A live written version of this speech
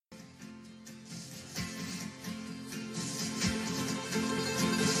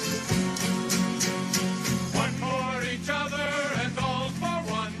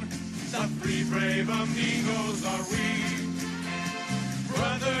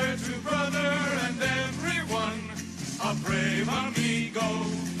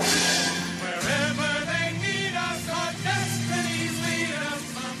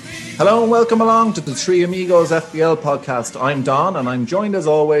Hello and welcome along to the Three Amigos FPL podcast. I'm Don and I'm joined as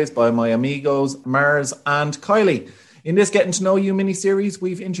always by my amigos Mars and Kylie. In this Getting to Know You mini-series,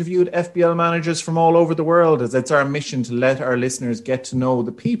 we've interviewed FPL managers from all over the world, as it's our mission to let our listeners get to know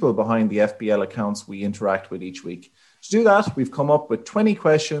the people behind the FPL accounts we interact with each week. To do that, we've come up with 20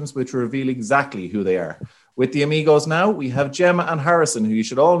 questions which reveal exactly who they are. With the amigos now, we have Gemma and Harrison, who you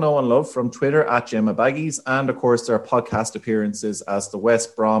should all know and love from Twitter at Gemma Baggies, and of course their podcast appearances as the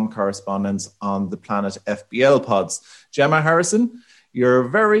West Brom correspondents on the Planet FPL pods. Gemma, Harrison, you're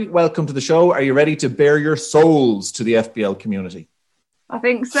very welcome to the show. Are you ready to bare your souls to the FPL community? I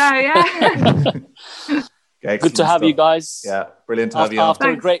think so, yeah. Good to have you guys. Yeah, brilliant to have you on.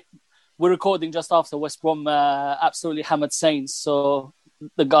 We're recording just after West Brom absolutely hammered Saints, so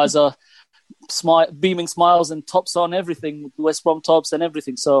the guys are beaming smiles and tops on everything, West Brom tops and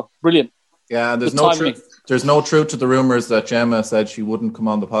everything, so brilliant. Yeah, and there's no truth to the rumours that Gemma said she wouldn't come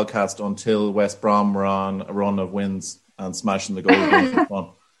on the podcast until West Brom were on a run of wins and smashing the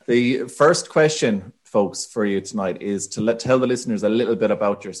goal. The first question, folks, for you tonight is to tell the listeners a little bit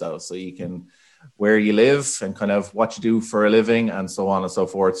about yourselves, so you can where you live and kind of what you do for a living and so on and so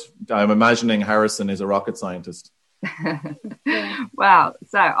forth. I'm imagining Harrison is a rocket scientist. Well,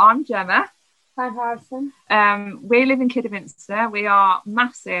 so I'm Gemma. Hi, Harrison. We live in Kidderminster. We are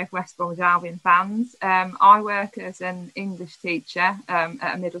massive West Bromwich Albion fans. I work as an English teacher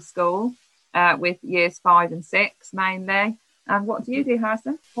at a middle school with years 5 and 6 mainly. And what do you do,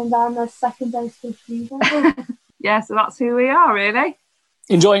 Harrison? And I'm a secondary school student. Yeah, so that's who we are, really.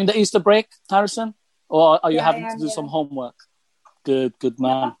 Enjoying the Easter break, Harrison? Or are you having to do some homework? Good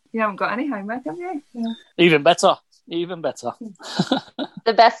man. You haven't got any homework, have you? Yeah. Even better.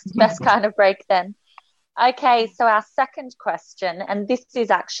 The best kind of break then. Okay, so our second question, and this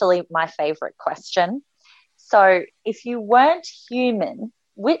is actually my favourite question. So if you weren't human,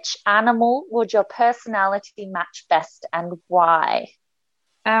 which animal would your personality match best and why?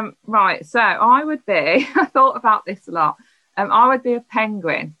 Right, so I would be, I thought about this a lot, I would be a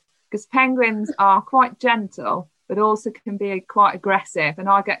penguin, because penguins are quite gentle, but also can be quite aggressive, and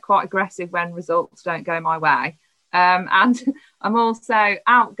I get quite aggressive when results don't go my way. And I'm also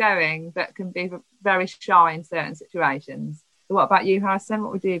outgoing, but can be very shy in certain situations. So what about you, Harrison?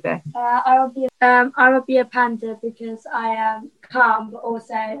 What would you be? I would be a panda because I am calm, but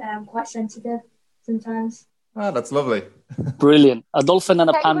also quite sensitive sometimes. Oh, that's lovely. Brilliant. A dolphin and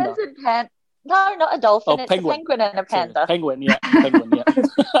a panda. No, not a dolphin. It's penguin. A penguin and a panda. Sorry, penguin, yeah.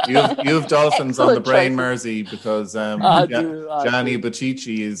 You have dolphins on the brain, Mersey, because Gianni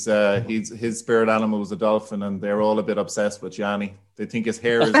Baccici is his spirit animal was a dolphin, and they're all a bit obsessed with Gianni. They think his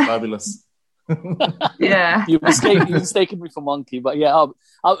hair is fabulous. Yeah, you mistaken me for monkey, but yeah,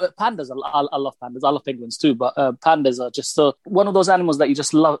 pandas. I love pandas. I love penguins too, but pandas are just one of those animals that you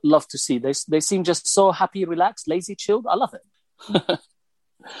just love to see. They seem just so happy, relaxed, lazy, chilled. I love it.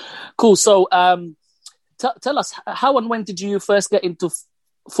 Cool. So, tell us, how and when did you first get into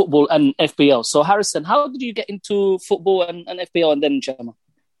football and FPL? So, Harrison, how did you get into football and FPL, and then Gemma?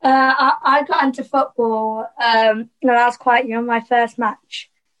 I got into football when I was quite young. My first match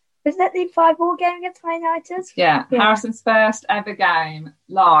was that the 5-all game against Man United. Yeah, Harrison's first ever game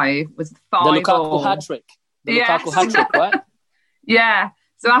live was 5-all. The Lukaku hat trick. Lukaku hat trick, right? Yeah.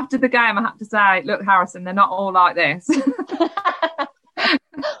 So after the game, I had to say, "Look, Harrison, they're not all like this."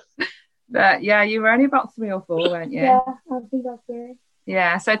 But yeah, you were only about 3 or 4, weren't you? Yeah, I think that's right.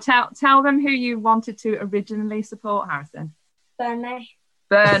 Yeah, so tell them who you wanted to originally support, Harrison. Burnley.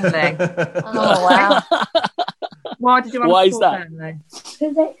 Oh, wow. Why did you want to support Burnley? Because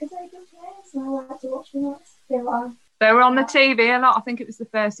they're good players and I like to watch them. They were on the TV a lot. I think it was the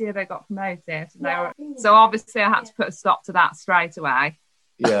first year they got promoted. So obviously I had to put a stop to that straight away.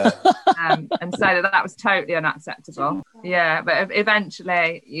 Yeah. And say that was totally unacceptable. Yeah, but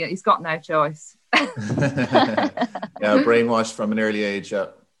eventually he's got no choice. Yeah, brainwashed from an early age.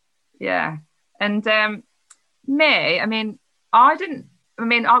 Yeah. And me,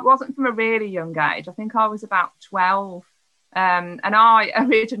 I wasn't from a really young age. I think I was about 12. And I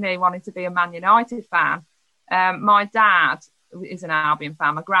originally wanted to be a Man United fan. My dad is an Albion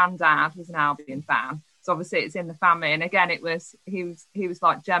fan. My granddad was an Albion fan. So obviously it's in the family. And again, he was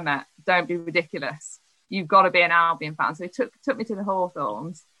like, Gemma, don't be ridiculous. You've got to be an Albion fan. So he took me to the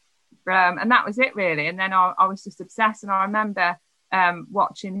Hawthorns. And that was it, really. And then I was just obsessed. And I remember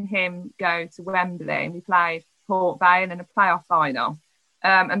watching him go to Wembley, and we played Port Vale in a playoff final,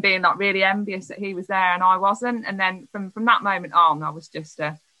 and being like really envious that he was there and I wasn't. And then from that moment on, I was just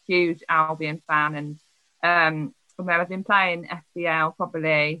a huge Albion fan. And I've been playing FPL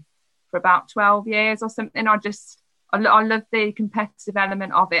probably for about 12 years or something. I love the competitive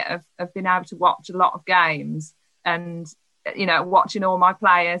element of it, of being able to watch a lot of games and, you know, watching all my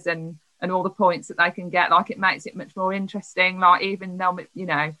players and all the points that they can get. Like, it makes it much more interesting. Like, even though, you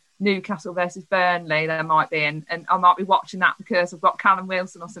know, Newcastle versus Burnley there might be, and I might be watching that because I've got Callum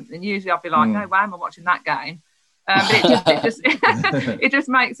Wilson or something. Usually I'll be like, no, why am I watching that game? But it just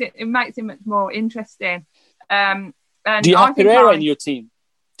makes it much more interesting. And do you have Pereira in your team?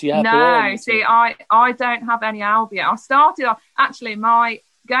 No, see, I don't have any Albion. I started off, actually, my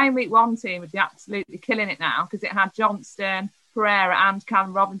game week 1 team would be absolutely killing it now because it had Johnston, Pereira and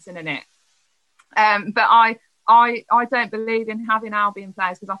Callum Robinson in it. But I don't believe in having Albion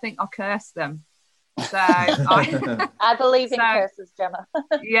players because I think I'll curse them. So I believe in curses, Gemma.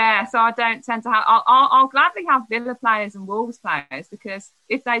 Yeah, so I don't tend to have. I'll gladly have Villa players and Wolves players because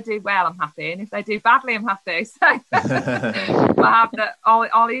if they do well, I'm happy, and if they do badly, I'm happy. So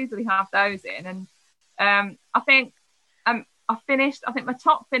I'll easily have those in, and I think I finished. I think my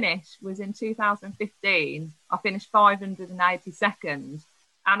top finish was in 2015. I finished 582nd,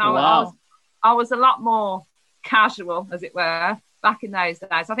 and I was a lot more casual, as it were, back in those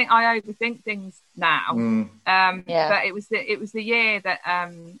days. I think I overthink things now. But it was the year that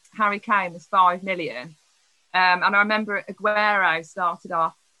Harry Kane was 5 million. And I remember Aguero started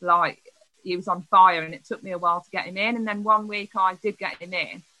off like he was on fire, and it took me a while to get him in. And then one week I did get him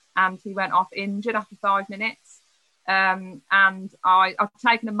in, and he went off injured after 5 minutes. And I've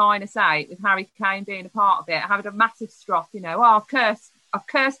taken a -8 with Harry Kane being a part of it. I had a massive strop, you know. I've cursed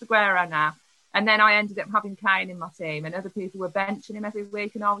Aguero now. And then I ended up having Kane in my team, and other people were benching him every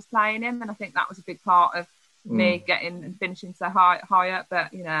week, and I was playing him. And I think that was a big part of me getting and finishing so high up.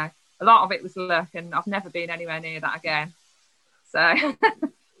 But, you know, a lot of it was luck, and I've never been anywhere near that again. So,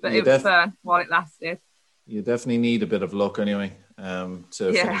 but it was fun while it lasted. You definitely need a bit of luck anyway to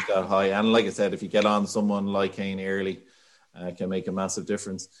finish that high. And like I said, if you get on someone like Kane early, can make a massive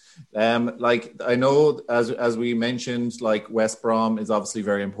difference. Like, I know, as we mentioned, like, West Brom is obviously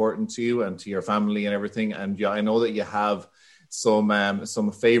very important to you and to your family and everything. And yeah, I know that you have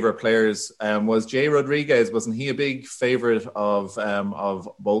some favorite players. Was Jay Rodriguez, wasn't he a big favorite of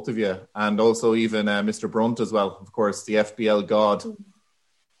both of you? And also even Mr. Brunt as well, of course, the FBL god.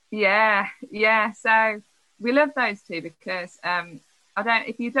 Yeah. So we love those two because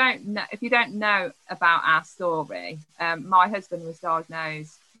if you don't know about our story, my husband was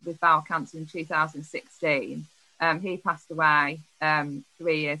diagnosed with bowel cancer in 2016. He passed away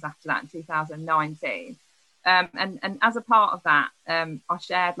 3 years after that in 2019. And as a part of that, I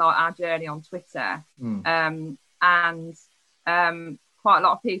shared like our journey on Twitter, and quite a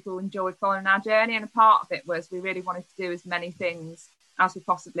lot of people enjoyed following our journey. And a part of it was we really wanted to do as many things as we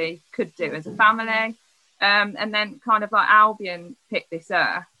possibly could do as a family. And then kind of like Albion picked this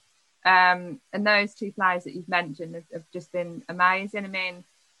up. And those two players that you've mentioned have just been amazing. I mean,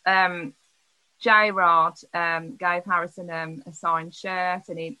 J-Rod gave Harrison a signed shirt,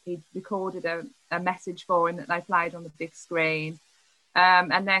 and he recorded a message for him that they played on the big screen.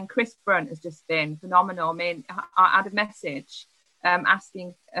 And then Chris Brunt has just been phenomenal. I mean, I had a message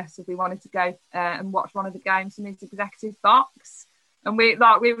asking us if we wanted to go and watch one of the games from his executive box. And we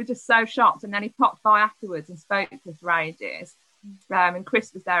were just so shocked. And then he popped by afterwards and spoke to us for ages. And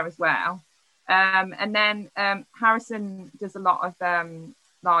Chris was there as well. And then Harrison does a lot of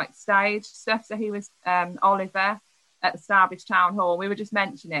like stage stuff. So he was Oliver at the Stourbridge Town Hall. We were just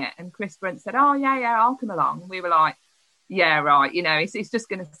mentioning it, and Chris Brunt said, "Oh yeah, I'll come along." And we were like, "Yeah, right." You know, he's just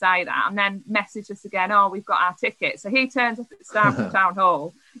going to say that, and then messaged us again. "Oh, we've got our tickets." So he turns up at the Stourbridge Town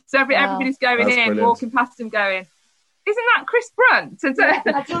Hall. So everybody's going in, brilliant. Walking past him, going, "Isn't that Chris Brunt?"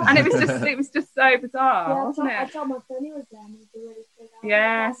 And it was just so bizarre, wasn't it? I told my friend he was there. And he was really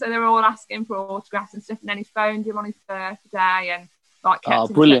yeah, so they were all asking for autographs and stuff, and then he phoned him on his birthday and like kept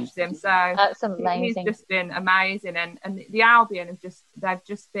in brilliant. touch with him. So that's amazing. He's just been amazing, and the Albion they've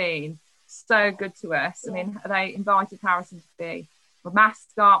just been so good to us. Yeah. I mean, they invited Harrison to be a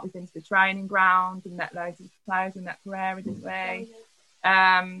mascot. We've been to the training ground and met loads of players. We met Pereira, didn't we?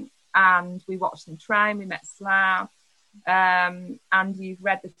 And we watched them train. We met Slav. And you've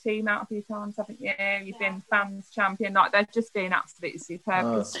read the team out a few times, haven't you? You've been fans champion. Like, they've just been absolutely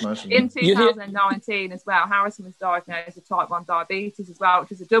superb. In 2019 as well, Harrison was diagnosed with type 1 diabetes as well,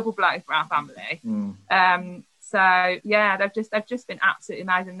 which is a double blow for our family. So yeah, they've just been absolutely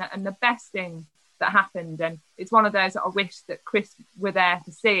amazing. And the best thing that happened, and it's one of those that I wish that Chris were there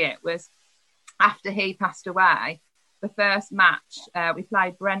to see it, was after he passed away, the first match we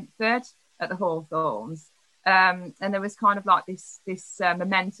played Brentford at the Hawthorns. And there was kind of like this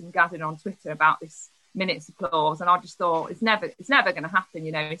momentum gathered on Twitter about this minute's applause, and I just thought it's never going to happen,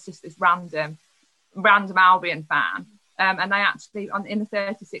 you know. It's just this random random Albion fan. And they actually, in the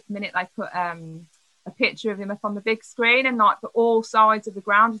 36th minute, they put a picture of him up on the big screen, and like for all sides of the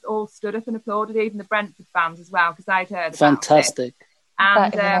ground, just all stood up and applauded, even the Brentford fans as well, because they'd heard about Fantastic. it.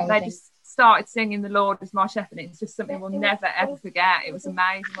 And they just started singing "The Lord is my shepherd." It's just something we'll never ever forget. It was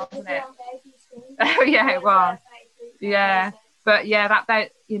amazing, wasn't it? Oh yeah, it was. Yeah, but yeah, that they,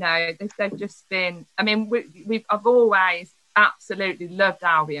 you know, they've just been. I mean, I've always absolutely loved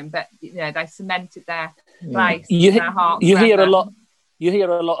Albion, but you know, they cemented their place in their hearts. You hear a lot. You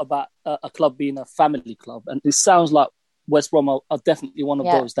hear a lot about a club being a family club, and it sounds like West Brom are definitely one of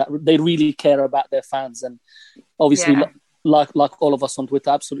those that they really care about their fans, and obviously. Like all of us on Twitter,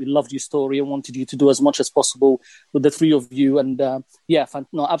 absolutely loved your story and wanted you to do as much as possible with the three of you. And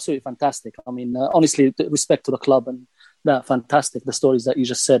absolutely fantastic. I mean, honestly, respect to the club, and fantastic. The stories that you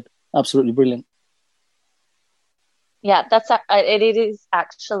just said, absolutely brilliant. Yeah, it is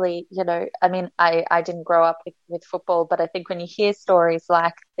actually, you know, I mean, I didn't grow up with football, but I think when you hear stories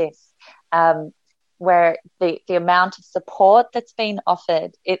like this, where the amount of support that's been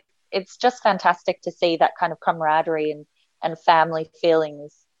offered, it's just fantastic to see that kind of camaraderie and family feeling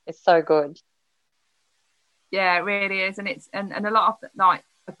is so good. Yeah, it really is, and it's and a lot of like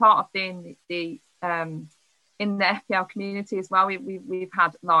a part of being the in the FPL community as well. We've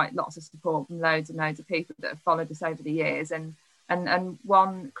had like lots of support from loads and loads of people that have followed us over the years, and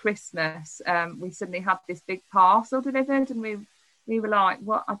one Christmas we suddenly had this big parcel delivered, and we were like,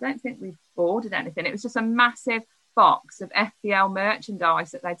 what? I don't think we've ordered anything. It was just a massive box of FPL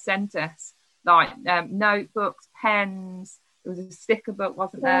merchandise that they'd sent us. Like notebooks, pens. There was a sticker book,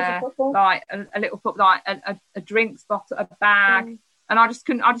 wasn't there? Like a little book, like a drinks bottle, a bag, and I just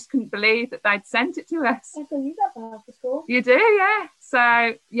couldn't believe that they'd sent it to us. I thought you got that after school. You do, yeah.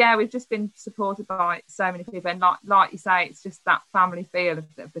 So yeah, we've just been supported by so many people, and like you say, it's just that family feel of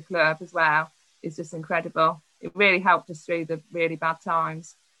the club as well. It's just incredible. It really helped us through the really bad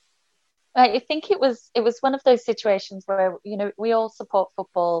times. I think it was one of those situations where, you know, we all support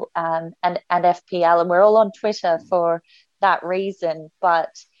football and FPL, and we're all on Twitter for that reason.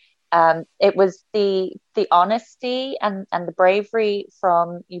 But it was the honesty and the bravery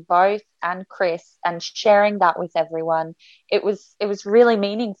from you both and Chris, and sharing that with everyone. It was really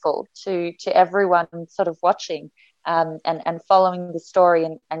meaningful to everyone sort of watching and following the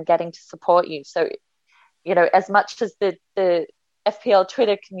story and getting to support you. So, you know, as much as the FPL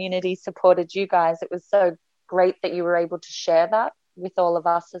Twitter community supported you guys, it was so great that you were able to share that with all of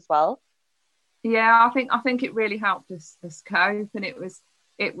us as well. Yeah, I think it really helped us cope, and it was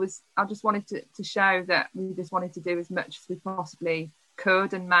I just wanted to show that we just wanted to do as much as we possibly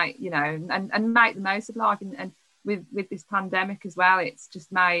could, and make, you know, and make the most of life, and with this pandemic as well, it's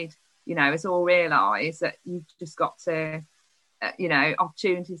just made, you know, us all realise that you've just got to you know,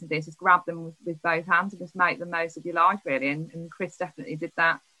 opportunities and things, just grab them with both hands and just make the most of your life, really. And Chris definitely did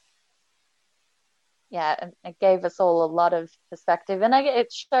that. Yeah, and it gave us all a lot of perspective. And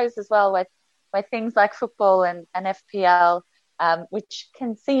it shows as well why things like football and FPL, which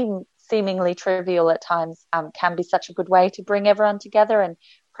can seem seemingly trivial at times, can be such a good way to bring everyone together and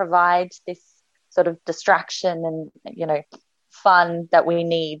provide this sort of distraction and, you know, fun that we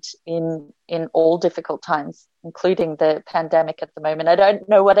need in all difficult times, including the pandemic at the moment. I don't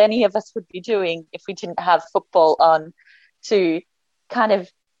know what any of us would be doing if we didn't have football on to kind of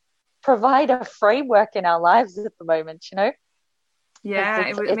provide a framework in our lives at the moment, you know? Yeah,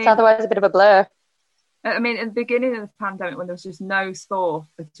 it's otherwise a bit of a blur. I mean, at the beginning of the pandemic, when there was just no sport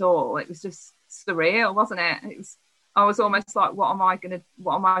at all, it was just surreal, wasn't it? I was almost like, what am I doing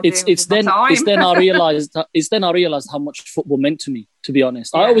with my time? It's then I realized how much football meant to me, to be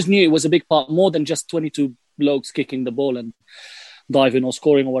honest. Yeah. I always knew it was a big part, more than just 22 blokes kicking the ball and diving or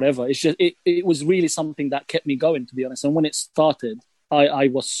scoring or whatever. It's just, it was really something that kept me going, to be honest. And when it started, I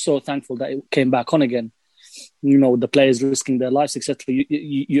was so thankful that it came back on again. You know, the players risking their lives, etc.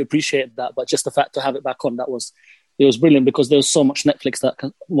 You appreciate that, but just the fact to have it back on, it was brilliant, because there was so much Netflix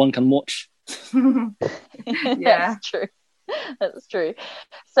that one can watch. Yeah, that's true.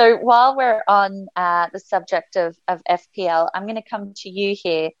 So while we're on the subject of FPL, I'm going to come to you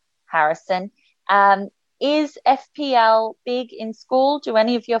here, Harrison. Is FPL big in school? Do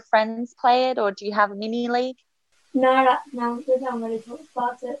any of your friends play it, or do you have a mini league? No, they don't really talk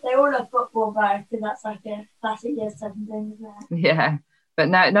about it. They all love football though, because that's like a classic year 7 thing, isn't it? Yeah, but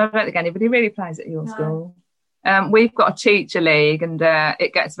no, I don't think anybody really plays at your school. We've got a teacher league, and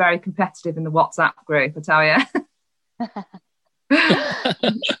it gets very competitive in the WhatsApp group, I tell you.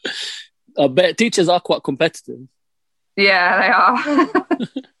 I bet teachers are quite competitive. Yeah, they are.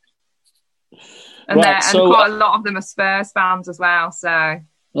 And quite a lot of them are Spurs fans as well. So,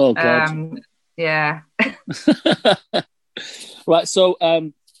 oh God. Yeah. Right. So,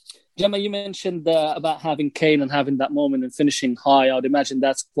 Gemma, you mentioned about having Kane and having that moment and finishing high. I'd imagine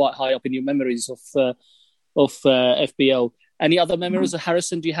that's quite high up in your memories of FPL. Any other memories of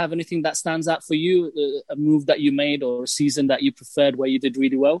Harrison? Do you have anything that stands out for you? A move that you made or a season that you preferred where you did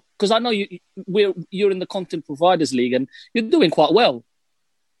really well? Because I know you're in the Content Providers League and you're doing quite well.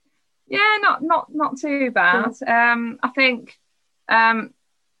 Yeah, not too bad. I think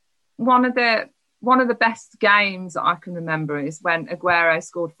one of the best games that I can remember is when Aguero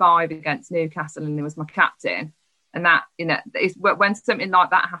scored 5 against Newcastle and he was my captain. And that, is when something like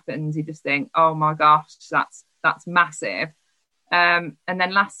that happens, you just think, oh my gosh, that's massive. And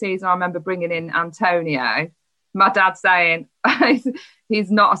then last season, I remember bringing in Antonio. My dad saying he's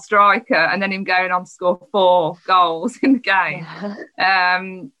not a striker, and then him going on to score 4 goals in the game.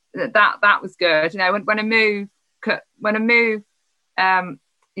 That was good. When a move,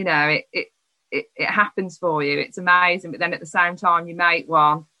 it happens for you. It's amazing, but then at the same time, you make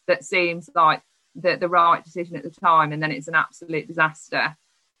one that seems like the right decision at the time, and then it's an absolute disaster.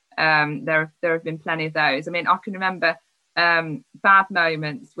 There have been plenty of those. I mean, I can remember bad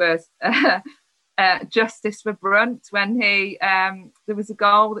moments was Justice for Brunt when there was a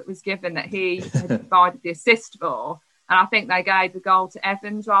goal that was given that he had provided the assist for, and I think they gave the goal to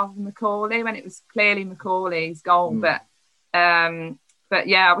Evans rather than Macaulay when it was clearly Macaulay's goal. But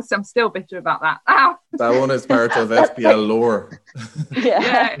yeah, I'm still bitter about that. That one is part of FPL lore.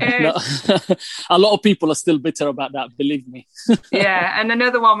 Yeah, a lot of people are still bitter about that, believe me. Yeah, and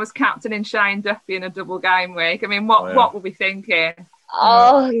another one was captaining Shane Duffy in a double game week. I mean, what were we thinking?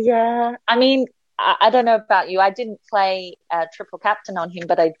 Oh, yeah. I mean, I don't know about you. I didn't play triple captain on him,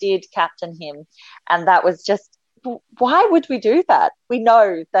 but I did captain him. And that was just, why would we do that? We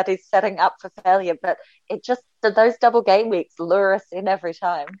know that is setting up for failure, but it just, those double game weeks lure us in every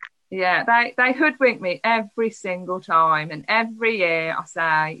time. Yeah, they hoodwink me every single time. And every year I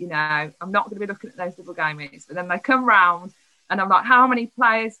say, I'm not going to be looking at those double game weeks. But then they come round and I'm like, how many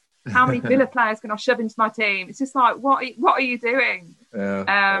Villa players can I shove into my team? It's just like, what are you doing?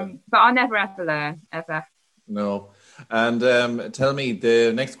 Yeah. But I never ever learn, ever. No. And tell me,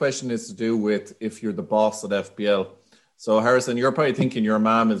 the next question is to do with if you're the boss at FPL. So Harrison, you're probably thinking your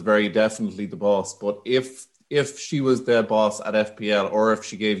mom is very definitely the boss, but if she was the boss at FPL, or if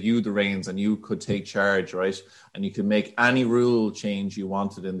she gave you the reins and you could take charge, right, and you could make any rule change you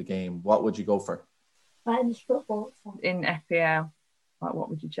wanted in the game, what would you go for? In football. In FPL, like what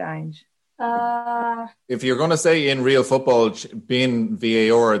would you change? If you're going to say in real football, being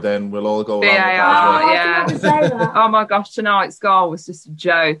VAR, then we'll all go VAR, along with that as well. Yeah. Oh my gosh, tonight's goal was just a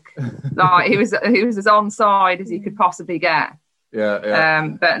joke. Like he was as onside as he could possibly get. Yeah.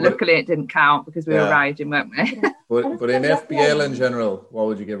 But luckily it didn't count because we were raging, weren't we? But in FPL in general, what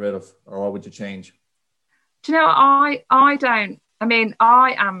would you get rid of, or what would you change? Do you know what? I don't. I mean,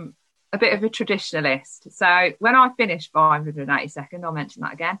 I am a bit of a traditionalist. So when I finished 582nd, I'll mention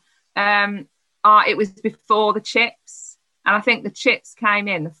that again. It was before the chips, and I think the chips came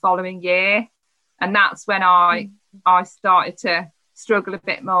in the following year, and that's when I started to struggle a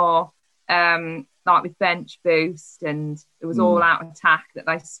bit more, like with bench boost, and it was all out attack that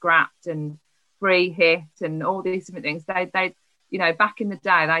they scrapped, and free hit and all these different things. They back in the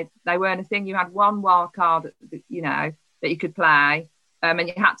day they weren't a thing. You had one wild card that you could play, and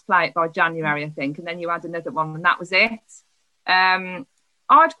you had to play it by January, I think, and then you had another one, and that was it.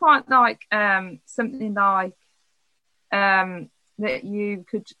 I'd quite like something like that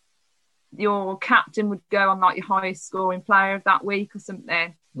your captain would go on like your highest scoring player of that week or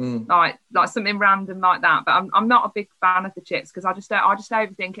something, like something random like that. But I'm not a big fan of the chips because I just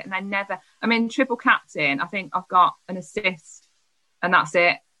overthink it, and they never. I mean, triple captain, I think I've got an assist, and that's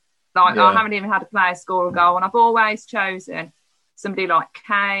it. I haven't even had a player score a goal, and I've always chosen somebody like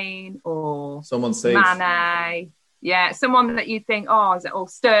Kane or someone safe. Mane. Yeah, someone that you'd think, is it all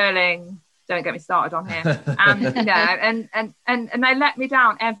Sterling? Don't get me started on him. And they let me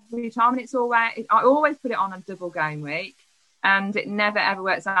down every time. And I always put it on a double game week, and it never ever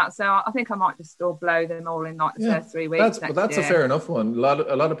works out. So I think I might just still blow them all in like the first 3 weeks. That's a fair enough one.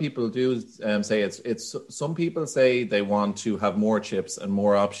 A lot of people do say it's. Some people say they want to have more chips and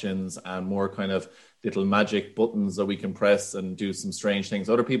more options and more kind of little magic buttons that we can press and do some strange things.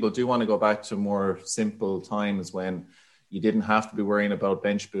 Other people do want to go back to more simple times when you didn't have to be worrying about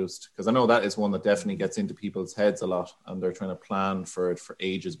bench boost, because I know that is one that definitely gets into people's heads a lot, and they're trying to plan for it for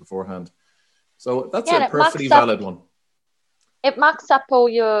ages beforehand. So that's a perfectly valid one. It mucks up all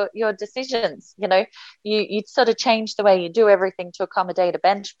your decisions. You sort of change the way you do everything to accommodate a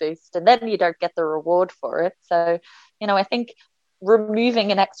bench boost, and then you don't get the reward for it. So, I think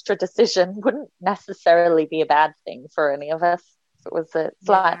removing an extra decision wouldn't necessarily be a bad thing for any of us if it was a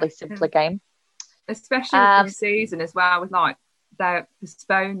slightly simpler game. Especially with this season as well, with like the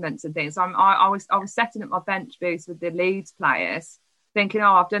postponements and things. I was setting up my bench boost with the Leeds players, thinking,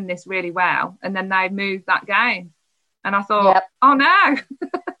 oh, I've done this really well, and then they moved that game, and I thought, oh no,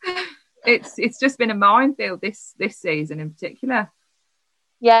 it's just been a minefield this season in particular.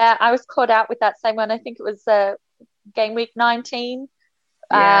 Yeah, I was caught out with that same one. I think it was game week 19.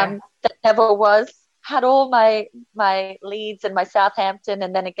 That never was. Had all my Leeds and my Southampton,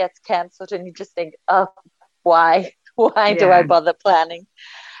 and then it gets cancelled, and you just think, oh, why do I bother planning?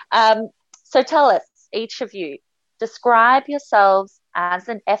 So tell us, each of you, describe yourselves as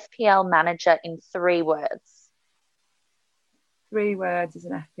an FPL manager in 3 words. 3 words as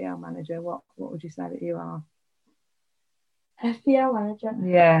an FPL manager. What would you say that you are? FPL manager.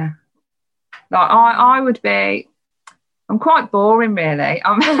 Yeah. Like I would be. I'm quite boring, really.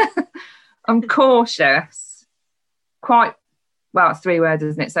 I'm cautious. Quite well. It's 3 words,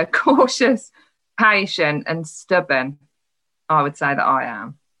 isn't it? So cautious, patient, and stubborn. I would say that I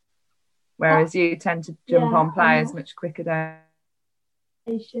am. Whereas you tend to jump on players much quicker than.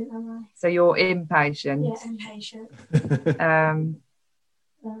 Patient, am I? So you're impatient. Yeah, impatient.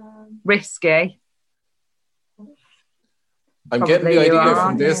 Risky. I'm getting the idea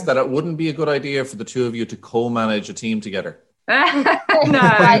from this that it wouldn't be a good idea for the two of you to co-manage a team together. No.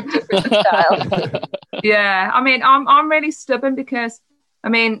 Quite different style. Yeah, I mean, I'm really stubborn because, I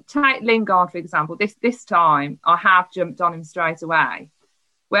mean, take Lingard, for example. This time, I have jumped on him straight away.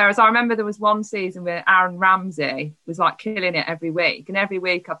 Whereas I remember there was one season where Aaron Ramsey was like killing it every week. And every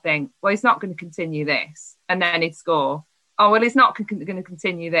week I think, well, he's not going to continue this. And then he'd score. Oh, well, he's not going to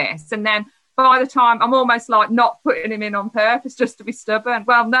continue this. And then by the time I'm almost like not putting him in on purpose just to be stubborn.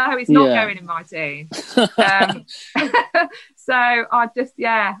 Well, no, he's not going in my team. So I just,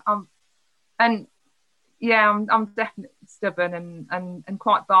 I'm definitely stubborn and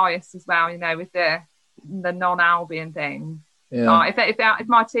quite biased as well, you know, with the non-Albion thing. Yeah. If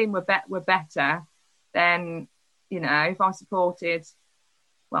my team were better, then, you know, if I supported,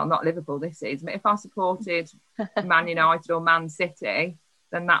 well, not Liverpool this season, but if I supported Man United or Man City,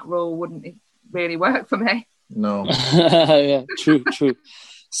 then that rule wouldn't really work for me. No. Yeah, true.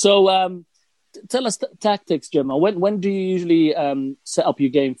 So tell us tactics, Gemma. When do you usually set up your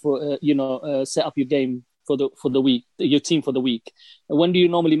game for the week, your team for the week? When do you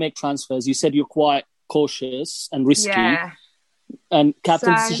normally make transfers? You said you're quite cautious and risky. Yeah. And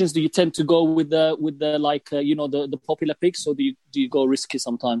captain decisions, do you tend to go with the the popular picks, or do you go risky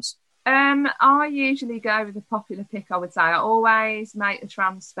sometimes? I usually go with the popular pick, I would say. I always make the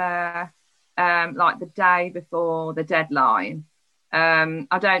transfer like the day before the deadline.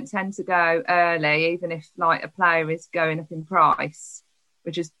 I don't tend to go early, even if like a player is going up in price,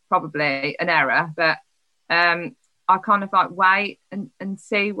 which is probably an error. But I kind of like wait and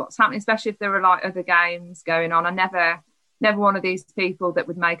see what's happening, especially if there are like other games going on. I never one of these people that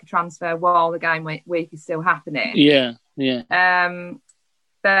would make a transfer while the game week is still happening. Yeah.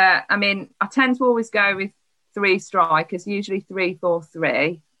 But I mean, I tend to always go with 3 strikers, usually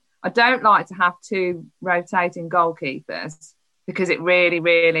 3-4-3. I don't like to have 2 rotating goalkeepers because it really,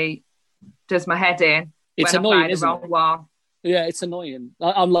 really does my head in. It's when annoying, I play the isn't wrong it? one. Yeah, it's annoying.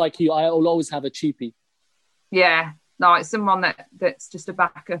 I'm like you. I will always have a cheapie. Yeah, like someone that's just a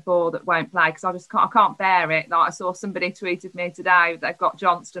backup or that won't play because I can't bear it. Like I saw somebody tweeted me today they've got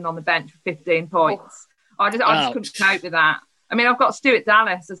Johnston on the bench for 15 points. I just couldn't cope with that. I mean, I've got Stuart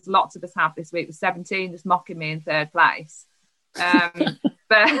Dallas, as lots of us have this week, with 17, just mocking me in 3rd place.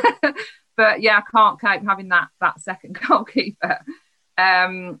 But yeah, I can't cope having that second goalkeeper.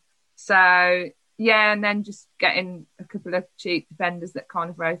 So yeah, and then just getting a couple of cheap defenders that kind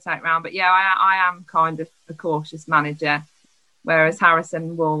of rotate around. But yeah, I am kind of a cautious manager, whereas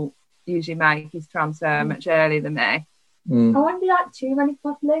Harrison will usually make his transfer much earlier than me. I won't be like too many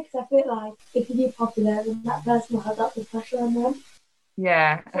popular because I feel like if you do popular, then that person will have that the pressure on them.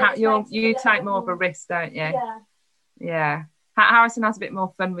 Yeah, so you take more of a risk, don't you? Yeah. Harrison has a bit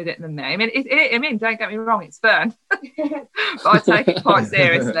more fun with it than me. I mean, don't get me wrong, it's fun, but I take it quite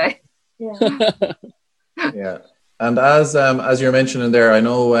seriously. Yeah. And as you're mentioning there, I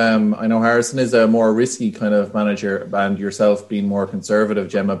know Harrison is a more risky kind of manager, and yourself being more conservative,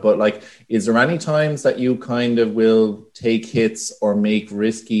 Gemma. But like, is there any times that you kind of will take hits or make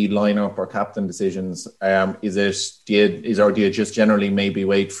risky lineup or captain decisions? Do you just generally maybe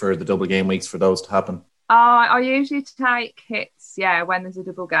wait for the double game weeks for those to happen? I usually take hits, when there's a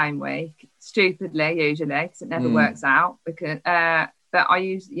double game week. Stupidly, usually, because it never works out. But I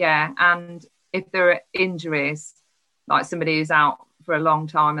use, and if there are injuries, like somebody who's out for a long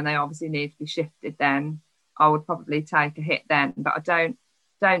time and they obviously need to be shifted, then I would probably take a hit then. But I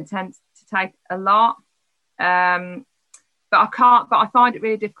don't tend to take a lot. But I find it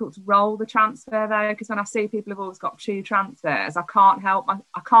really difficult to roll the transfer though, because when I see people who've always got 2 transfers, I can't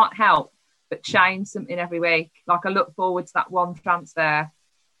help but change something every week. Like I look forward to that one transfer,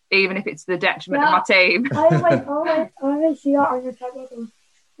 even if it's to the detriment of my team. I always see that on your technical.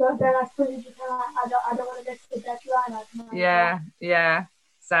 But then I put it I don't want to miss the deadline. Yeah.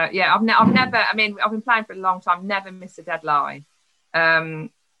 So yeah, I've never. I mean, I've been playing for a long time. Never missed a deadline,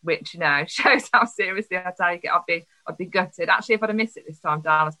 which shows how seriously I take it. I'd be gutted. Actually, if I'd have missed it this time,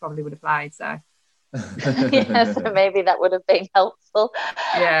 Dallas probably would have played. So yeah, so maybe that would have been helpful.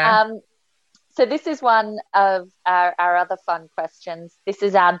 Yeah. So this is one of our other fun questions. This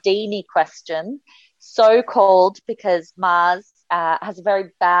is our Deeney question, so called because Mars has a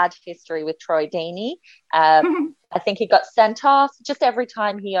very bad history with Troy Deeney. I think he got sent off. Just every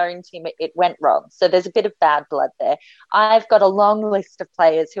time he owned him, it went wrong. So there's a bit of bad blood there. I've got a long list of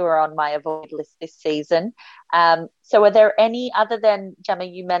players who are on my avoid list this season. So are there any, other than, Gemma,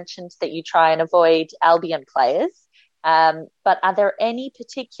 you mentioned that you try and avoid Albion players, but are there any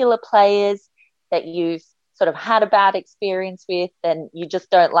particular players that you've sort of had a bad experience with and you just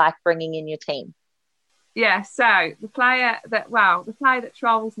don't like bringing in your team? Yeah, so the player that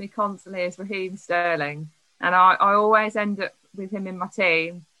trolls me constantly is Raheem Sterling. And I always end up with him in my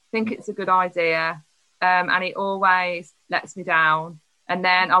team. Think it's a good idea. And he always lets me down. And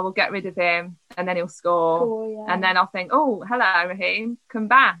then I will get rid of him and then he'll score. Yeah. And then I'll think, oh, hello, Raheem, come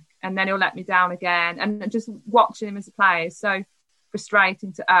back. And then he'll let me down again. And just watching him as a player is so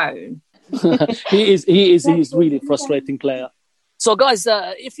frustrating to own. He's really frustrating player. So, guys,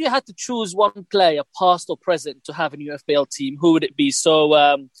 if you had to choose one player, past or present, to have in your FPL team, who would it be?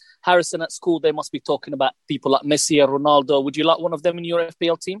 So, Harrison at school, they must be talking about people like Messi or Ronaldo. Would you like one of them in your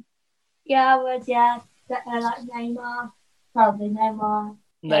FPL team? Yeah, I would, yeah. Like Neymar. Probably Neymar.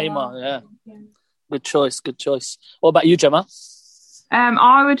 Neymar, yeah. Good choice. What about you, Gemma?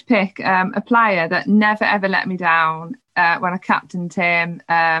 I would pick a player that never, ever let me down when I captained him.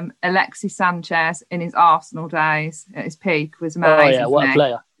 Alexis Sanchez in his Arsenal days at his peak was amazing. Oh, yeah, what a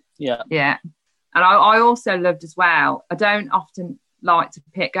player. Yeah. Yeah. And I also loved as well, I don't often like to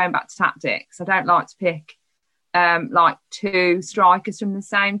pick, going back to tactics, I don't like to pick like 2 strikers from the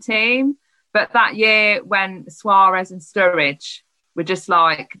same team. But that year when Suarez and Sturridge were just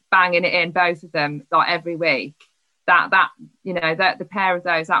like banging it in, both of them, like every week, that the pair of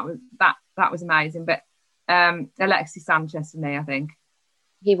those, that was amazing. But Alexis Sanchez for me, I think.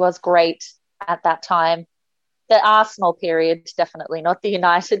 He was great at that time. The Arsenal period, definitely, not the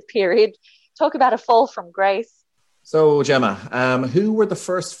United period. Talk about a fall from grace. So, Gemma, who were the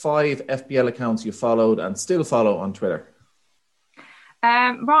first 5 FPL accounts you followed and still follow on Twitter?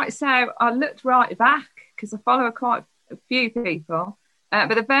 Right, so I looked right back because I follow quite a few people.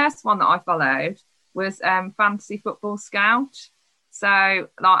 But the first one that I followed was Fantasy Football Scout. So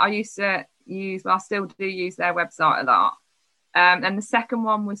I used to use, I still do use their website a lot. And the second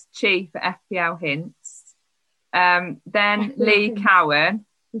one was Chief at FPL Hints. Then Lee Cowan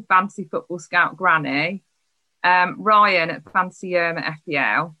with Fantasy Football Scout Granny. Ryan at Fantasy at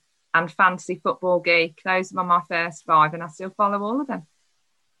FPL. And Fantasy Football Geek. Those were my first 5 and I still follow all of them.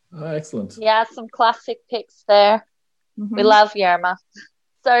 Oh, excellent. Yeah, some classic picks there. Mm-hmm. We love Yerma.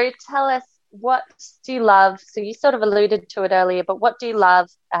 So tell us, what do you love? So you sort of alluded to it earlier, but what do you love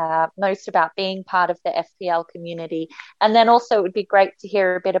most about being part of the FPL community? And then also it would be great to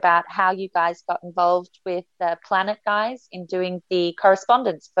hear a bit about how you guys got involved with the Planet Guys in doing the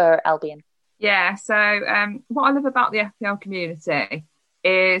correspondence for Albion. Yeah, so what I love about the FPL community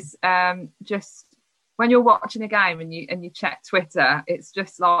is just when you're watching a game and you check Twitter, it's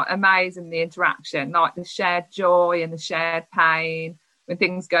just like amazing, the interaction, like the shared joy and the shared pain when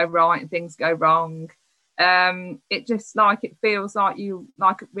things go right and things go wrong. It just like, it feels like you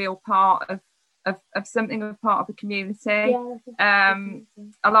like a real part of something, a part of a community. Yeah,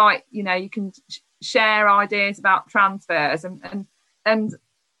 I like, you can share ideas about transfers and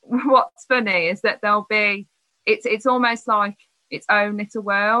what's funny is that there'll be, it's almost like its own little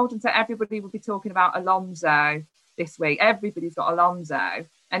world, and so everybody will be talking about Alonso this week. Everybody's got Alonso,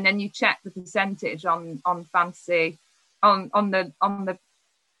 and then you check the percentage on fantasy on the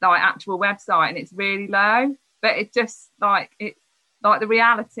like actual website, and it's really low. But it just like the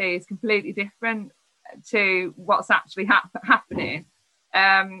reality is completely different to what's actually happening.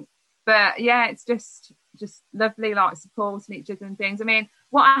 But yeah, it's just lovely, like supporting each other and things. I mean,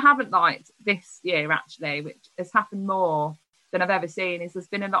 what I haven't liked this year actually, which has happened more than I've ever seen, is there's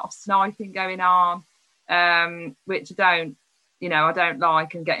been a lot of sniping going on. which I don't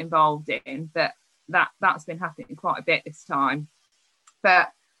like and get involved in. But that's been happening quite a bit this time.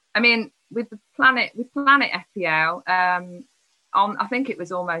 But I mean, with Planet FPL, I think it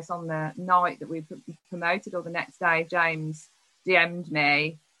was almost on the night that we promoted, or the next day, James DM'd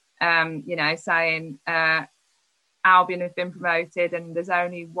me, saying Albion have been promoted and there's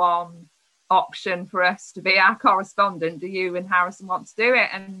only one option for us to be our correspondent. Do you and Harrison want to do it?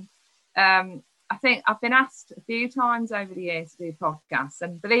 And I think I've been asked a few times over the years to do podcasts,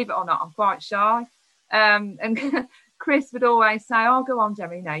 and believe it or not, I'm quite shy. And Chris would always say, "Oh, go on,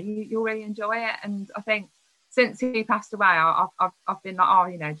 Gemma, you'll really enjoy it." And I think since he passed away, I've been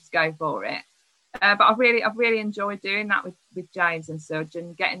like, just go for it. But I've really enjoyed doing that with James and Sudge,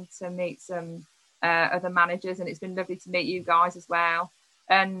 and getting to meet some other managers, and it's been lovely to meet you guys as well.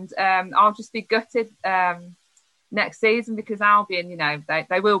 And I'll just be gutted next season because Albion,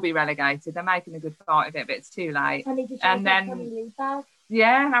 they will be relegated. They're making a good fight of it, but it's too late. And then Premier League bag.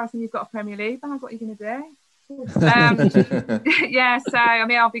 Yeah, Harrison, you've got a Premier League bag. What are you going to do? Yeah, so I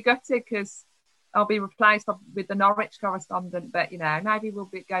mean, I'll be gutted because I'll be replaced with the Norwich correspondent, but maybe we'll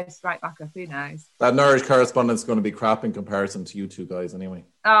go straight back up. Who knows? That Norwich correspondent's going to be crap in comparison to you two guys, anyway.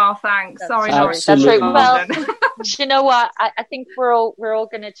 Oh, thanks. Sorry, Norwich. That's right. Well, you know what? I think we're all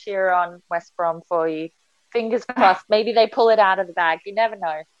going to cheer on West Brom for you. Fingers crossed. Maybe they pull it out of the bag. You never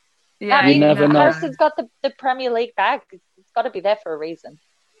know. Yeah, you never know. Harrison's got the Premier League bag. It's got to be there for a reason.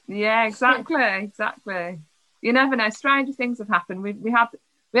 Yeah, exactly. You never know. Stranger things have happened. We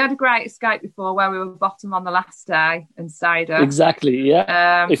had a great escape before where we were bottom on the last day and stayed up. Exactly,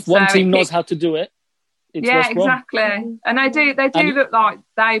 yeah. If one team knows how to do it, it's West Brom. Exactly. And they do look like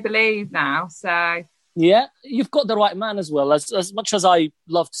they believe now. So yeah, you've got the right man as well. As much as I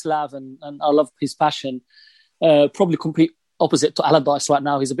loved Slav and I love his passion, probably complete opposite to Allardyce right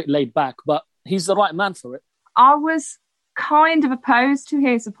now. He's a bit laid back, but he's the right man for it. I was kind of opposed to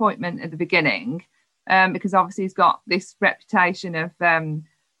his appointment at the beginning because obviously he's got this reputation of...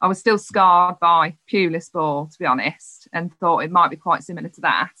 I was still scarred by Pulis ball, to be honest, and thought it might be quite similar to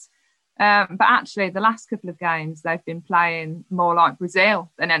that. But actually, the last couple of games, they've been playing more like Brazil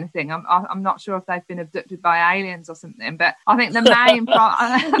than anything. I'm not sure if they've been abducted by aliens or something, but I think the main...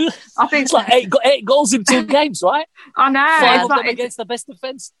 I think it's like eight goals in 2 games, right? I know. 5 of them against the best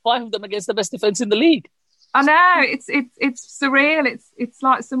defence. 5 of them against the best defence in the league. I know. It's surreal. It's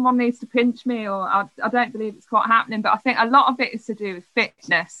like someone needs to pinch me, or I don't believe it's quite happening. But I think a lot of it is to do with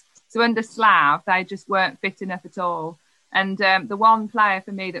fitness. So under Slav, they just weren't fit enough at all. And the one player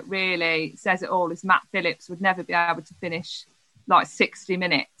for me that really says it all is Matt Phillips. Would never be able to finish like 60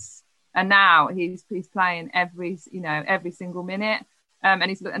 minutes, and now he's playing every single minute.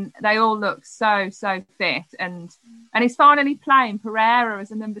 And they all look so fit, and he's finally playing Pereira as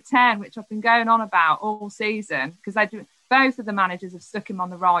a number 10, which I've been going on about all season, because both of the managers have stuck him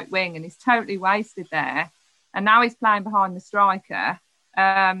on the right wing, and he's totally wasted there. And now he's playing behind the striker.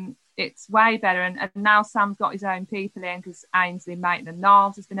 It's way better, and now Sam's got his own people in, because Ainsley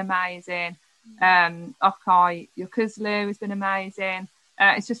Maitland-Niles has been amazing. Okay Yokuzlu has been amazing.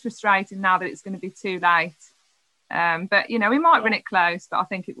 It's just frustrating now that it's going to be too late. But we might run it close, but I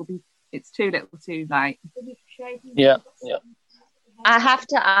think it's too little too late. Yeah. I have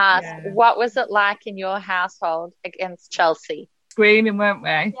to ask, what was it like in your household against Chelsea? Screaming, weren't we?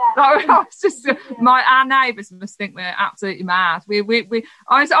 Yeah. I was just our neighbours must think we're absolutely mad.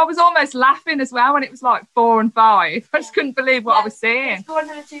 I was almost laughing as well when it was like 4 and 5. I just couldn't believe what I was seeing. They scored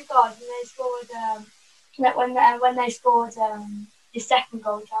another 2 goals, and they scored when they scored the second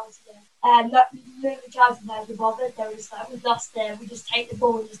goal, Chelsea did. The Chelsea never be bothered. They were just like, we've lost it. We just take the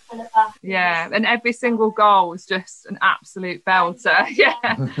ball and just pull it back. Yeah, and every single goal was just an absolute belter.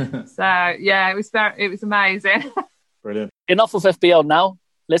 Yeah. So yeah, it was amazing. Brilliant. Enough of FPL now.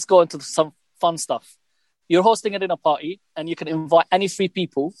 Let's go into some fun stuff. You're hosting a dinner party, and you can invite any 3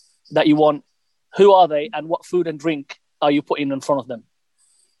 people that you want. Who are they, and what food and drink are you putting in front of them?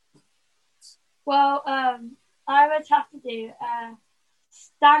 Well, I would have to do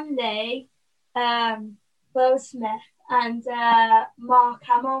Stanley, Will Smith, and Mark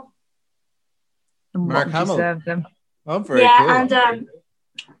Hamill. Mark Hamill. Them? Oh, very cool. And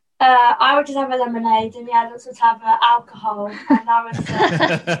I would just have a lemonade, and the adults would have alcohol, and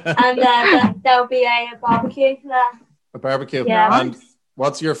and there'll be a barbecue there. A barbecue. Yeah. And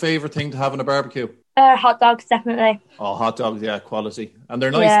what's your favourite thing to have in a barbecue? Hot dogs, definitely. Oh, hot dogs, yeah, quality. And they're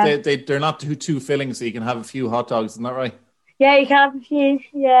nice. Yeah. They're not too filling, so you can have a few hot dogs. Isn't that right? Yeah, you can have a few.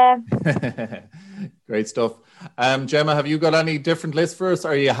 Yeah. Great stuff. Gemma, have you got any different lists for us? Or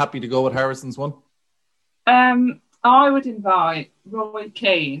are you happy to go with Harrison's one? I would invite Roy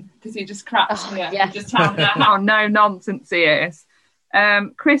Keane, because he just cracks me up. yes. Just how no nonsense he is.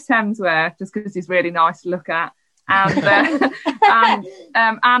 Chris Hemsworth, just because he's really nice to look at. And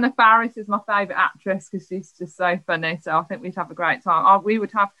Anna Faris is my favourite actress because she's just so funny. So I think we'd have a great time. We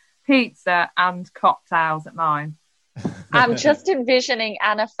would have pizza and cocktails at mine. I'm just envisioning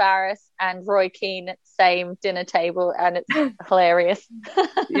Anna Faris and Roy Keane at the same dinner table, and it's hilarious.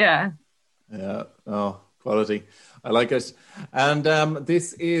 Yeah. Yeah. Oh, quality. I like it. And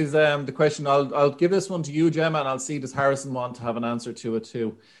this is the question. I'll give this one to you, Gemma, and I'll see does Harrison want to have an answer to it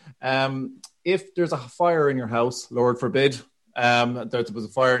too. If there's a fire in your house, Lord forbid, there was a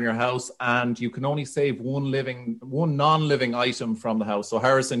fire in your house, and you can only save one non-living item from the house. So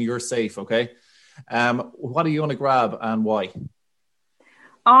Harrison, you're safe, okay? What are you going to grab and why?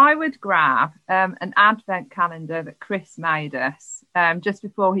 I would grab an advent calendar that Chris made us just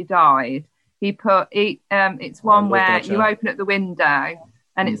before he died. He put it's one where you open up the window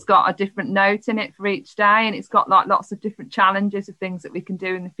and it's got a different note in it for each day, and it's got like lots of different challenges of things that we can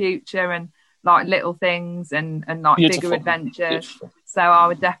do in the future, and like little things and like bigger adventures. Beautiful. So I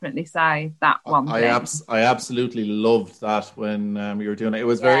would definitely say that one. I absolutely loved that when you were doing it. It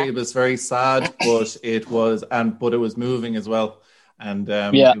was very sad, but it was moving as well, and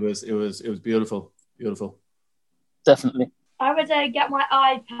it was beautiful. Definitely. I would get my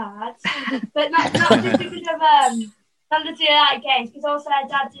iPad, but not just because of not to do that games, because also my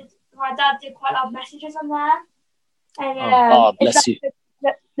dad did quite a lot of messages on there, and bless you.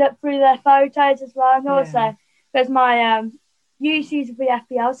 Look through their photos as well, and also there's my you used to use it for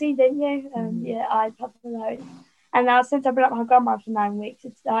the FPL scene, didn't you? iPad for those. And now since I've been at my grandma's for 9 weeks,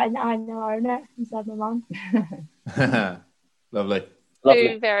 I now own it instead of my mum. Lovely.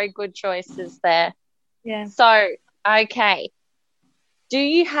 Two very good choices there. Yeah. So, okay. Do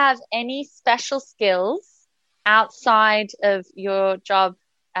you have any special skills outside of your job,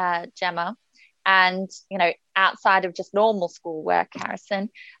 Gemma, and, outside of just normal schoolwork, Harrison,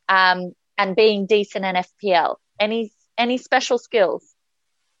 and being decent in FPL? Any special skills?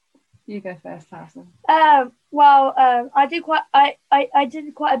 You go first, Harrison. I did quite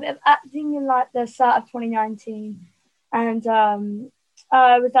a bit of acting in like the start of 2019, and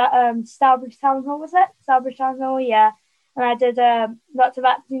I was at Stourbridge Town Hall. Was it Stourbridge Town Hall? Yeah, and I did lots of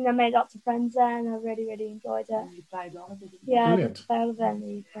acting. I made lots of friends there, and I really, really enjoyed it. You played Oliver, didn't you? Yeah, brilliant. I did play Oliver.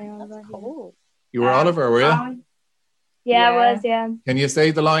 You play Oliver. That's cool. You were Oliver, were you? Yeah, I was. Yeah. Can you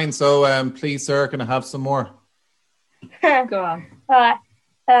say the line? So, please, sir, can I have some more? Go on. All right.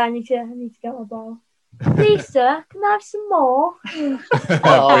 I need to get my ball. Please, sir, can I have some more?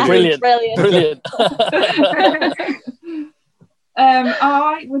 Brilliant.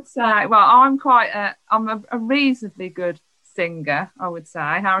 I would say, I'm a reasonably good singer, I would say.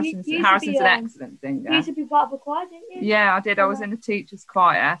 Harrison's an excellent singer. You used to be part of a choir, didn't you? Yeah, I did. I was in a teacher's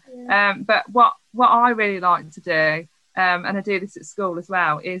choir. Yeah. But what I really like to do, and I do this at school as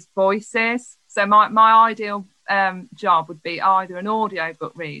well, is voices. So my ideal job would be either an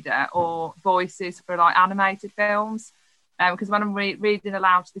audiobook reader or voices for like animated films. Because when I'm reading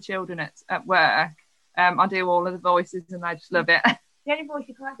aloud to the children at work, I do all of the voices and they just love it. The only voice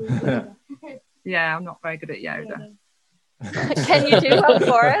you can't do is Yoda. Yeah, I'm not very good at Yoda. Can you do one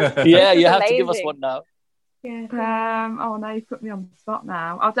for us? Yeah, you have to give us one now. Yeah. No, you put me on the spot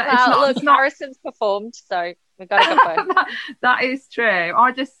now. Harrison's performed, so we've got to go for that is true.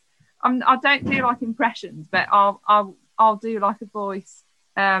 I don't do like impressions, but I'll do like a voice.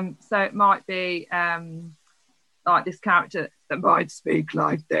 So it might be like this character that might speak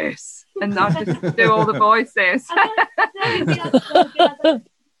like this, and I just do all the voices.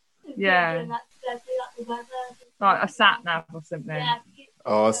 Yeah. Like a sat nav or something. Yeah.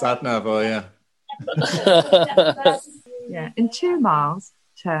 Oh, a sat nav, yeah. Yeah. In 2 miles,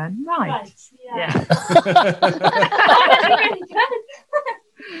 turn right. Yeah.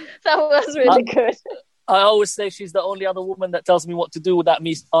 That was really good. I always say she's the only other woman that tells me what to do without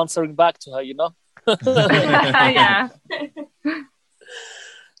me answering back to her, Yeah.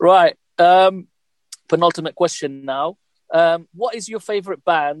 Right. Penultimate question now. What is your favorite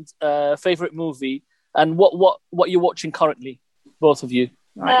band, favorite movie, and what you're watching currently, both of you?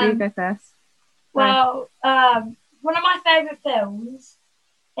 Right, you go first. Well, one of my favourite films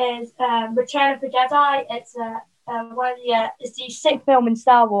is Return of the Jedi. It's it's the 6th film in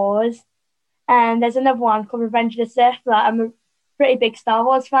Star Wars, and there's another one called Revenge of the Sith. Like, I'm a pretty big Star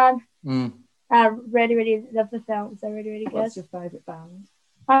Wars fan. I really, really love the films. They're really, really good. What's your favourite band?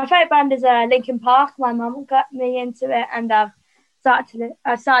 My favourite band is Linkin Park. My mum got me into it, and I've started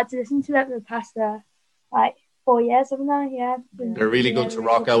to listen to it for the past 4 years, haven't I? Yeah. They're really good to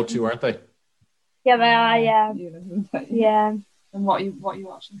rock out to, aren't they? Yeah, they are. Yeah. Yeah. And what are you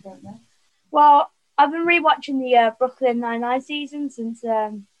watching currently? Well, I've been rewatching the Brooklyn Nine-Nine season since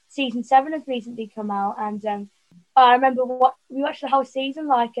season 7 has recently come out, and I remember we watched the whole season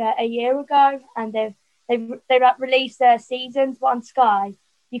like a year ago, and they like, released their seasons, but on Sky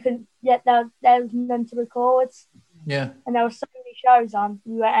you can there was none to record. Yeah. And there were so many shows on,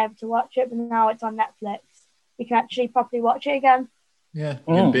 we weren't able to watch it, but now it's on Netflix. We can actually properly watch it again. Yeah.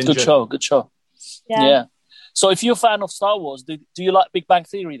 Good show. Yeah. So if you're a fan of Star Wars, do you like Big Bang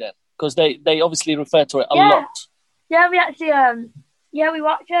Theory then? Because they obviously refer to it a lot. Yeah, we actually we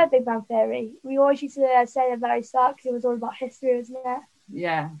watch Big Bang Theory. We always used to say at the very start because it was all about history, wasn't it?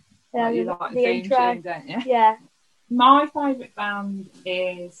 Yeah. You like the intro, don't you? Yeah. My favourite band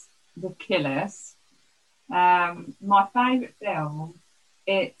is The Killers. My favourite film,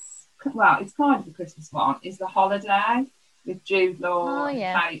 it's kind of a Christmas one, is The Holiday with Jude Law and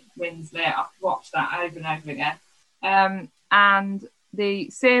Kate Winslet. I could watch that over and over again. And the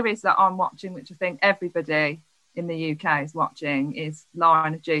series that I'm watching, which I think everybody in the UK is watching, is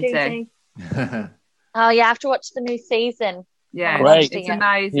Line of Duty. Oh, you have to watch the new season. Yeah, Great. it's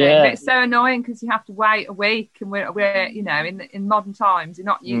amazing. Yeah. But it's so annoying because you have to wait a week, and we're in modern times. You're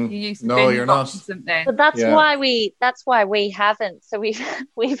not you used to binge watching something. But that's why we haven't. So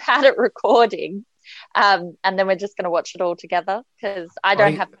we've had it recording, and then we're just going to watch it all together because I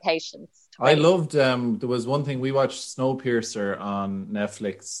don't have the patience. I loved. There was one thing we watched, Snowpiercer on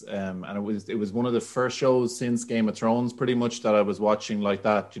Netflix, and it was one of the first shows since Game of Thrones, pretty much, that I was watching like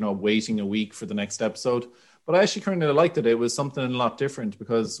that. Waiting a week for the next episode. But I actually kind of liked it. It was something a lot different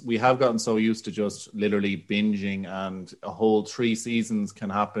because we have gotten so used to just literally binging, and a whole 3 seasons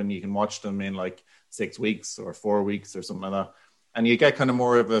can happen. You can watch them in like 6 weeks or 4 weeks or something like that. And you get kind of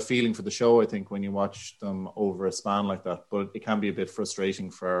more of a feeling for the show, I think, when you watch them over a span like that. But it can be a bit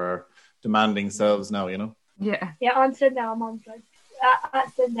frustrating for our demanding selves now, Yeah. Yeah, on Sunday I'm on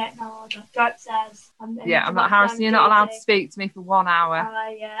at Sunday now. Go upstairs. I'm not Harrison. You're not allowed to speak to me for 1 hour.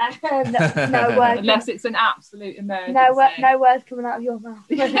 Yeah. no words. Unless it's an absolute emergency. No words coming out of your mouth.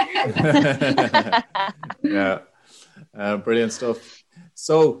 Yeah. Brilliant stuff.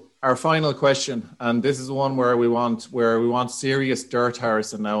 So our final question, and this is one where we want serious dirt,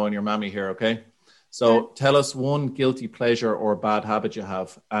 Harrison, now on your mammy here, okay? So tell us one guilty pleasure or bad habit you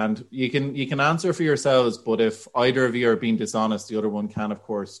have, and you can answer for yourselves. But if either of you are being dishonest, the other one can, of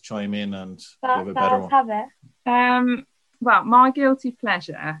course, chime in and give a better one. Habit. Well, my guilty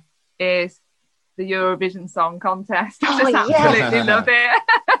pleasure is the Eurovision Song Contest. I just absolutely love it.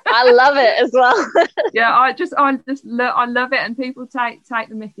 I love it as well. Yeah, I love it, and people take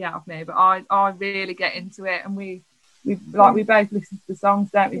the mickey out of me, but I really get into it, and we both listen to the songs,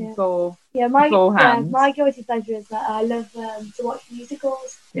 don't we, before? Yeah, my guilty pleasure is that I love to watch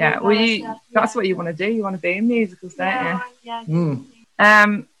musicals. Yeah, that's what you want to do. You want to be in musicals, don't you?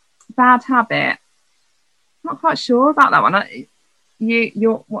 Yeah. Bad habit. Not quite sure about that one.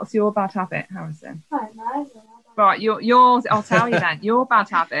 What's your bad habit, Harrison? I don't know. Right, yours. I'll tell you then. Your bad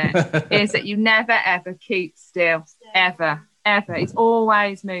habit is that you never ever keep still, ever. It's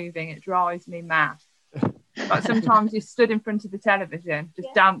always moving. It drives me mad. Like sometimes you stood in front of the television just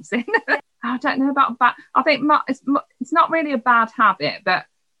dancing. I don't know about bad. I think it's not really a bad habit, but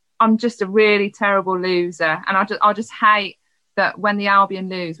I'm just a really terrible loser, and I just hate that when the Albion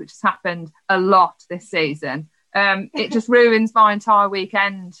lose, which has happened a lot this season. It just ruins my entire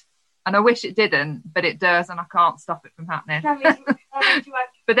weekend, and I wish it didn't, but it does, and I can't stop it from happening.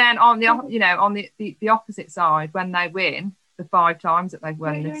 But then on the opposite side, when they win the 5 times that they've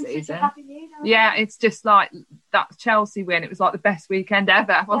won this season, it's just like that Chelsea win. It was like the best weekend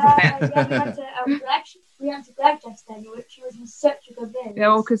ever, wasn't it? We went to Gleg yesterday, which was such a good win. Yeah,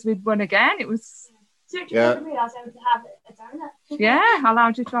 well, because we'd won again. It was such a good win. I was able to have a donut. Yeah, I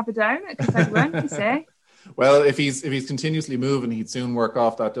allowed you to have a donut because they won. You see. Well, if he's continuously moving, he'd soon work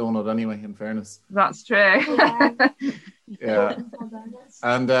off that donut anyway, in fairness. That's true. Yeah.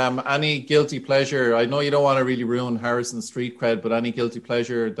 And any guilty pleasure? I know you don't want to really ruin Harrison's street cred, but any guilty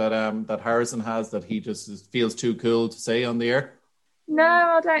pleasure that Harrison has that he just feels too cool to say on the air? No,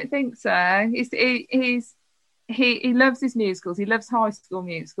 I don't think so. He loves his musicals. He loves High School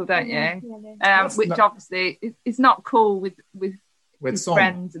Musical, don't you? Which obviously is not cool with his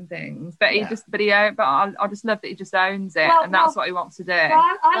friends and things, but I just love that he just owns it, and that's what he wants to do.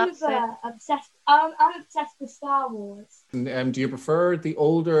 I'm obsessed. I'm obsessed with Star Wars. Do you prefer the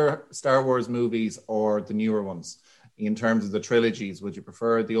older Star Wars movies or the newer ones? In terms of the trilogies, would you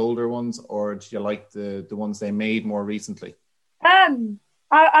prefer the older ones, or do you like the ones they made more recently?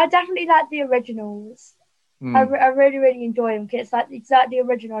 I definitely like the originals. I really, really enjoy them because it's like the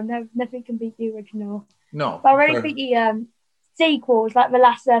original. No, nothing can beat the original. No, but I really think the sequels, like the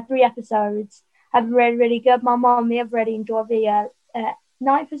last 3 episodes, have been really, really good. My mum, they have really enjoyed the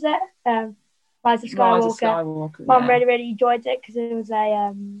ninth, is it? Rise of Skywalker. Mum really, really enjoyed it because it was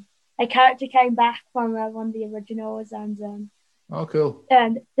a character came back from one of the originals, and oh, cool.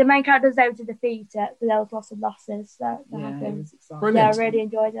 And the main character was able to defeat it, but there was lots of losses. So it was exciting. Brilliant. Yeah, I really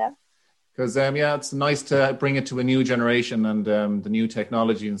enjoyed it. Because it's nice to bring it to a new generation and the new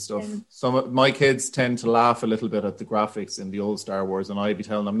technology and stuff. Some of my kids tend to laugh a little bit at the graphics in the old Star Wars, and I'd be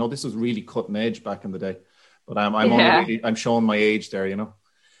telling them, no, this was really cutting edge back in the day. But I'm showing my age there, you know.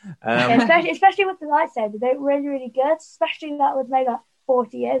 Especially with the lightsaber, they're really, really good. Especially that was made like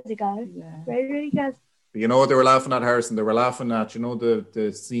 40 years ago. Yeah. Really, really good. You know what they were laughing at, Harrison? They were laughing at,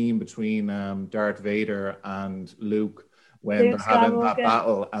 the scene between Darth Vader and Luke when they're having that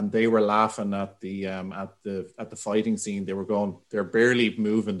battle, and they were laughing at the fighting scene. They were going, they're barely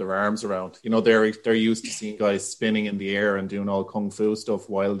moving their arms around. You know, they're used to seeing guys spinning in the air and doing all kung fu stuff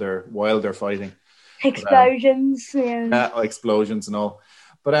while they're fighting. Explosions, explosions and all.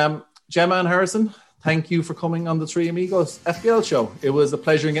 But Gemma and Harrison, thank you for coming on the Three Amigos FPL show. It was a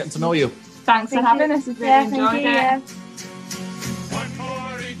pleasure in getting to know you. Thanks for having us. We've really enjoyed it. Yeah. One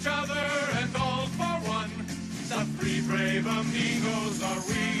for each other and all for one. The three brave amigos are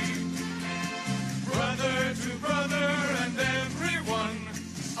we. Brother to brother and every